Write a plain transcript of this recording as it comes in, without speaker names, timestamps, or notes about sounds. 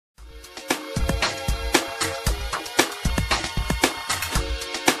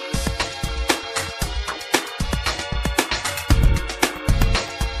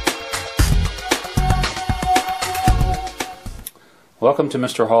Welcome to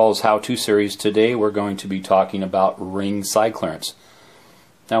Mr. Hall's How-To series. Today we're going to be talking about ring side clearance.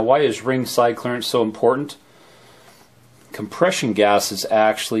 Now, why is ring side clearance so important? Compression gases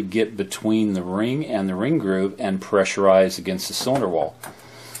actually get between the ring and the ring groove and pressurize against the cylinder wall.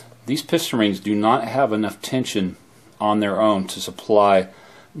 These piston rings do not have enough tension on their own to supply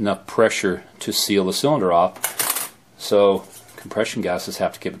enough pressure to seal the cylinder off, so compression gases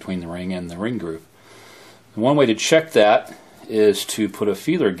have to get between the ring and the ring groove. And one way to check that is to put a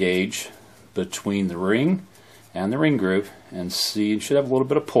feeler gauge between the ring and the ring groove and see. You should have a little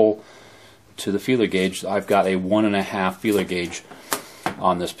bit of pull to the feeler gauge. I've got a 1.5 feeler gauge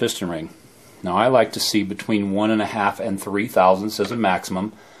on this piston ring. Now I like to see between 1.5 and 3 thousandths as a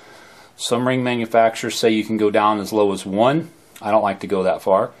maximum. Some ring manufacturers say you can go down as low as 1. I don't like to go that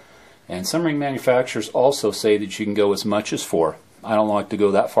far. And some ring manufacturers also say that you can go as much as 4. I don't like to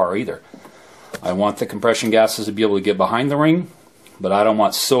go that far either. I want the compression gases to be able to get behind the ring, but I don't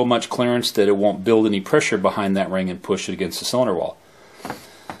want so much clearance that it won't build any pressure behind that ring and push it against the cylinder wall.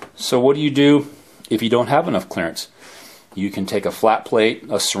 So what do you do if you don't have enough clearance? You can take a flat plate.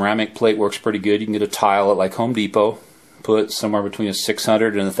 A ceramic plate works pretty good. You can get a tile at like Home Depot, put somewhere between a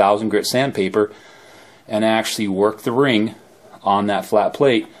 600 and 1,000 grit sandpaper, and actually work the ring on that flat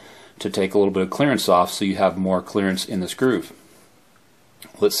plate to take a little bit of clearance off so you have more clearance in this groove.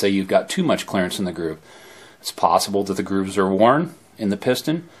 Let's say you've got too much clearance in the groove. It's possible that the grooves are worn in the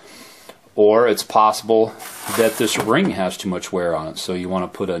piston, or it's possible that this ring has too much wear on it. So you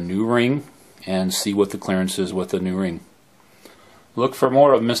want to put a new ring and see what the clearance is with the new ring. Look for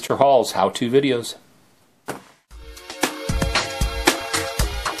more of Mr. Hall's how-to videos.